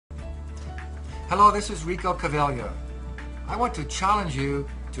Hello, this is Rico Cavella. I want to challenge you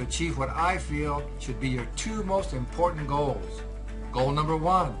to achieve what I feel should be your two most important goals. Goal number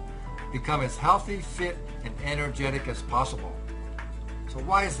one, become as healthy, fit, and energetic as possible. So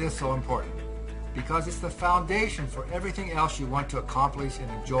why is this so important? Because it's the foundation for everything else you want to accomplish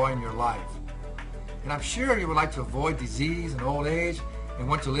and enjoy in your life. And I'm sure you would like to avoid disease and old age and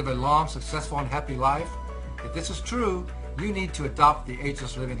want to live a long, successful, and happy life. If this is true, you need to adopt the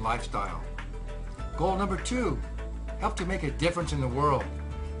Ageless Living lifestyle. Goal number two, help to make a difference in the world.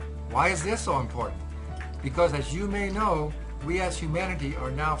 Why is this so important? Because as you may know, we as humanity are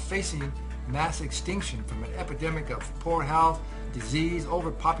now facing mass extinction from an epidemic of poor health, disease,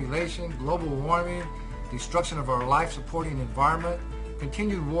 overpopulation, global warming, destruction of our life-supporting environment,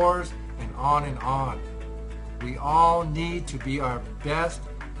 continued wars, and on and on. We all need to be our best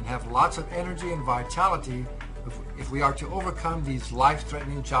and have lots of energy and vitality if we are to overcome these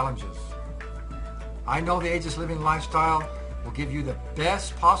life-threatening challenges. I know the Ageless Living lifestyle will give you the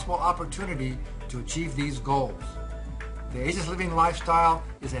best possible opportunity to achieve these goals. The Ageless Living lifestyle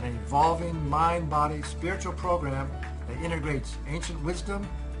is an evolving mind-body spiritual program that integrates ancient wisdom,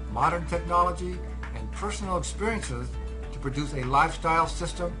 modern technology, and personal experiences to produce a lifestyle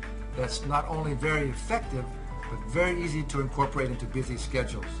system that's not only very effective, but very easy to incorporate into busy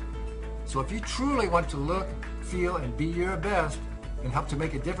schedules. So if you truly want to look, feel, and be your best and help to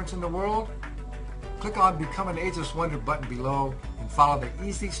make a difference in the world, click on Become an Ageless Wonder button below and follow the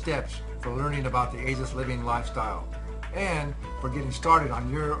easy steps for learning about the Ageless Living lifestyle and for getting started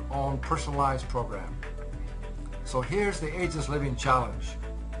on your own personalized program. So here's the Ageless Living Challenge.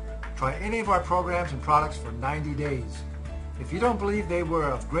 Try any of our programs and products for 90 days. If you don't believe they were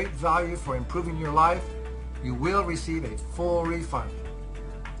of great value for improving your life, you will receive a full refund.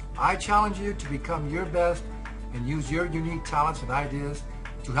 I challenge you to become your best and use your unique talents and ideas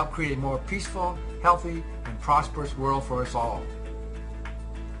to help create a more peaceful, healthy, and prosperous world for us all.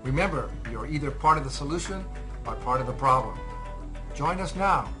 Remember, you're either part of the solution or part of the problem. Join us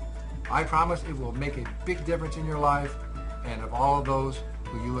now. I promise it will make a big difference in your life and of all of those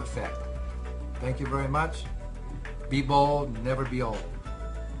who you affect. Thank you very much. Be bold, never be old.